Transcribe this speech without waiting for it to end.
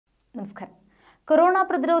നമസ്കാരം. കൊറോണ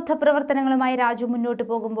പ്രതിരോധ പ്രവർത്തനങ്ങളുമായി രാജ്യം മുന്നോട്ട്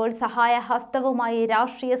പോകുമ്പോൾ സഹായ ഹസ്തവുമായി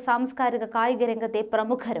രാഷ്ട്രീയ സാംസ്കാരിക കായിക രംഗത്തെ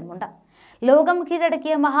പ്രമുഖരുമുണ്ട്. ലോകം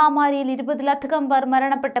കീഴടക്കിയ മഹാമാരിയിൽ 20-ലധികം പേർ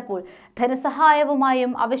മരണപ്പെട്ടപ്പോൾ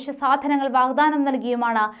ധനസഹായവുമായും അവശ്യ സാധനങ്ങൾ വാഗ്ദാനം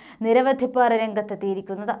നൽകിയുമാണ് നിരവധി പേർ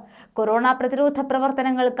രംഗത്തെത്തിയിരിക്കുന്നത്. കൊറോണ പ്രതിരോധ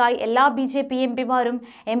പ്രവർത്തനങ്ങൾക്കായി എല്ലാ BJP എംപിമാരും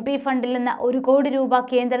MP ഫണ്ടിൽ നിന്ന് 1 കോടി രൂപ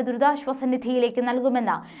കേന്ദ്ര ദുരിതാശ്വാസ നിധിയിലേക്ക്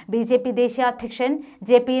നൽകുമെന്ന് BJP ദേശീയ അധ്യക്ഷൻ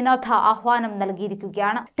JP നദ്ദ ആഹ്വാനം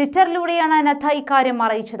നൽകിയിരിക്കുകയാണ്. ട്വിറ്ററിലൂടെയാണ് നദ്ദ ഇക്കാര്യം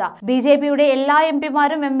അറിയിച്ചത്. BJPയുടെ എല്ലാ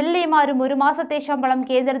എംപിമാരും MLAമാരും 1 മാസത്തെ ശമ്പളം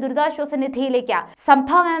കേന്ദ്ര ദുരിതാശ്വാസ നിധിയിലേക്ക്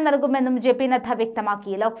സംഭാവന നൽകുമെന്നും JP നദ്ദ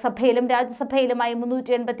വ്യക്തമാക്കി. ലോക്സഭയിലും രാജ്യസഭയിലുമായി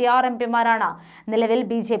 386 എംപിമാരാണ് നിലവിൽ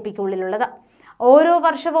BJPക്കുള്ളിലുള്ളത്. ഓരോ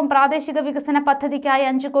വർഷവും പ്രാദേശിക വികസന പദ്ധതിക്കായി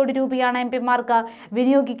 5 കോടി രൂപയാണ് എംപിമാർക്ക്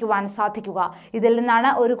വിനിയോഗിക്കുവാൻ സാധിക്കുക. ഇതിൽ നിന്നാണ്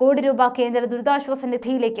 1 കോടി രൂപ കേന്ദ്ര ദുരിതാശ്വാസ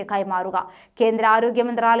നിധിയിലേക്ക് കൈമാറുക. കേന്ദ്ര ആരോഗ്യ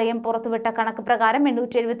മന്ത്രാലയം പുറത്തുവിട്ട കണക്ക് പ്രകാരം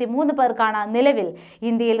 873 പേർക്കാണ് നിലവിൽ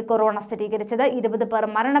ഇന്ത്യയിൽ കൊറോണ സ്ഥിരീകരിച്ചത്. 20 പേർ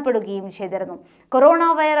മരണപ്പെടുകയും ചെയ്തിരുന്നു. കൊറോണ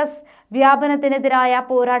വൈറസ് വ്യാപനത്തിനെതിരായ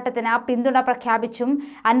പോരാട്ടത്തിന് പിന്തുണ പ്രഖ്യാപിച്ചും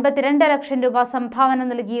 52 ലക്ഷം രൂപ സംഭാവന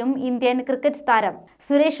നൽകിയും ഇന്ത്യൻ ക്രിക്കറ്റ് താരം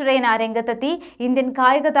സുരേഷ് റെയ്ന രംഗത്തെത്തി. ഇന്ത്യൻ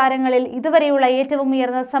കായിക താരങ്ങളിൽ ഇതുവരെയുള്ള ഏറ്റവും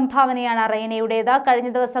ഉയർന്ന സംഭാവനയാണ് റെയ്നയുടേത്. കഴിഞ്ഞ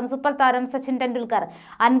ദിവസം സൂപ്പർ താരം സച്ചിൻ ടെണ്ടുൽക്കർ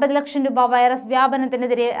 50 ലക്ഷം രൂപ വൈറസ്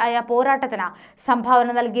വ്യാപനത്തിനെതിരായ പോരാട്ടത്തിന് സംഭാവന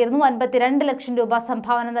നൽകിയിരുന്നു. 52 ലക്ഷം രൂപ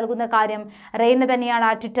സംഭാവന നൽകുന്ന കാര്യം റെയ്ന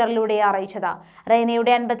തന്നെയാണ് ട്വിറ്ററിലൂടെ അറിയിച്ചത്.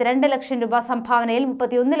 റെയ്നയുടെ 52 ലക്ഷം രൂപ സംഭാവനയിൽ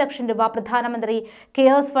 31 ലക്ഷം രൂപ പ്രധാനമന്ത്രി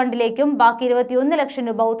കെയേഴ്സ് ഫണ്ടിലേക്കും ബാക്കി 21 ലക്ഷം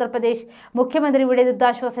രൂപ ഉത്തർപ്രദേശ് മുഖ്യമന്ത്രിയുടെ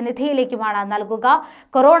ദുരിതാശ്വാസ നിധിയിലേക്കുമാണ് നൽകുക.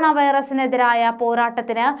 കൊറോണ വൈറസിനെതിരായ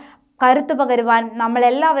പോരാട്ടത്തിന് കരുത്തു പകരുവാൻ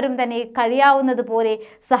നമ്മളെല്ലാവരും തന്നെ കഴിയാവുന്നതുപോലെ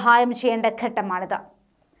സഹായം ചെയ്യേണ്ട ഘട്ടമാണിത്.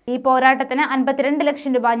 ഈ പോരാട്ടത്തിന് 52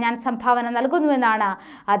 ലക്ഷം രൂപ ഞാൻ സംഭാവന നൽകുന്നുവെന്നാണ്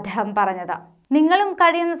അദ്ദേഹം പറഞ്ഞത്. നിങ്ങളും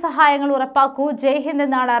കഴിയുന്ന സഹായങ്ങൾ ഉറപ്പാക്കൂ. ജയ് ഹിന്ദ്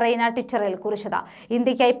എന്നാണ് റെയ്ന ട്വിറ്ററിൽ കുറിച്ചത്.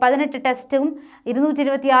 ഇന്ത്യക്കായി 18 ടെസ്റ്റും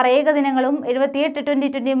 226 ഏകദിനങ്ങളും 78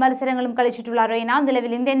 20-20 മത്സരങ്ങളും കളിച്ചിട്ടുള്ള റെയ്ന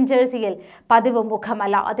നിലവിൽ ഇന്ത്യൻ ജേഴ്സിയിൽ പതിവ്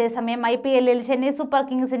മുഖമല്ല. അതേസമയം IPL-ൽ ചെന്നൈ സൂപ്പർ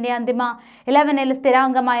കിങ്സിന്റെ അന്തിമ 11-ൽ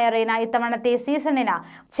സ്ഥിരാംഗമായ റെയ്ന ഇത്തവണത്തെ സീസണിന്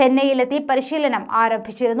ചെന്നൈയിലെത്തി പരിശീലനം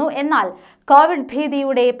ആരംഭിച്ചിരുന്നു. എന്നാൽ കോവിഡ്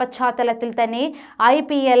ഭീതിയുടെ പശ്ചാത്തലത്തിൽ തന്നെ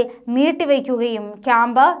IPL നീട്ടിവയ്ക്കുകയും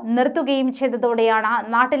ക്യാമ്പ് നിർത്തുകയും ചെയ്തതോടെയാണ്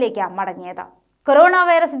നാട്ടിലേക്ക് മടങ്ങിയത്. കൊറോണ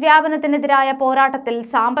വൈറസ് വ്യാപനത്തിനെതിരായ പോരാട്ടത്തിൽ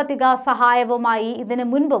സാമ്പത്തിക സഹായവുമായി ഇതിനു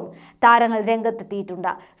മുൻപും താരങ്ങൾ രംഗത്തെത്തിയിട്ടുണ്ട്.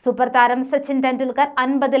 സൂപ്പർ താരം സച്ചിൻ ടെണ്ടുൽക്കർ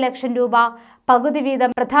 50 ലക്ഷം രൂപ പകുതി വീതം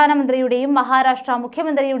പ്രധാനമന്ത്രിയുടെയും മഹാരാഷ്ട്ര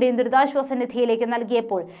മുഖ്യമന്ത്രിയുടെയും ദുരിതാശ്വാസ നിധിയിലേക്ക്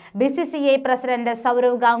നൽകിയപ്പോൾ BCCI പ്രസിഡന്റ്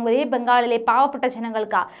സൗരവ് ഗാംഗുലി ബംഗാളിലെ പാവപ്പെട്ട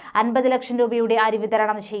ജനങ്ങൾക്ക് 50 ലക്ഷം രൂപയുടെ അരി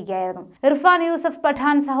വിതരണം ചെയ്യുകയായിരുന്നു. ഇർഫാൻ യൂസഫ്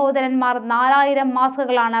പഠാൻ സഹോദരന്മാർ 4000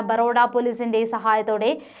 മാസ്കുകളാണ് ബറോഡ പോലീസിന്റെ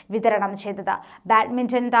സഹായത്തോടെ വിതരണം ചെയ്തത്.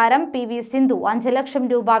 ബാഡ്മിന്റൺ താരം PV സിന്ധു 5 ലക്ഷം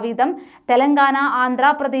രൂപ വീതം തെലങ്കാന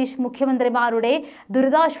ആന്ധ്രാപ്രദേശ് മുഖ്യമന്ത്രിമാരുടെ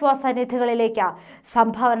ദുരിതാശ്വാസ നിധികളിലേക്ക്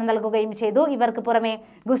സംഭാവന നൽകുകയും ചെയ്തു. ഇവർക്ക് പുറമെ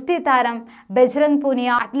ഗുസ്തി താരം ബജ്രംഗ് പൂനിയ,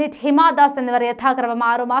 അത്ലറ്റ് ഹിമ ദാസ് എന്നിവർ യഥാക്രമം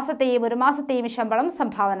 6 മാസത്തെയും 1 മാസത്തെയും ശമ്പളം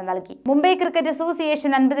സംഭാവന നൽകി. മുംബൈ ക്രിക്കറ്റ്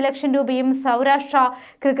അസോസിയേഷൻ 50 ലക്ഷം രൂപയും സൗരാഷ്ട്ര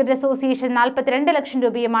ക്രിക്കറ്റ് അസോസിയേഷൻ 42 ലക്ഷം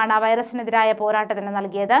രൂപയുമാണ് വൈറസിനെതിരായ പോരാട്ടത്തിന്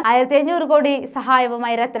നൽകിയത്. 1500 കോടി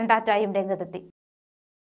സഹായവുമായി രത്തൻ ടാറ്റയും രംഗത്തെത്തി.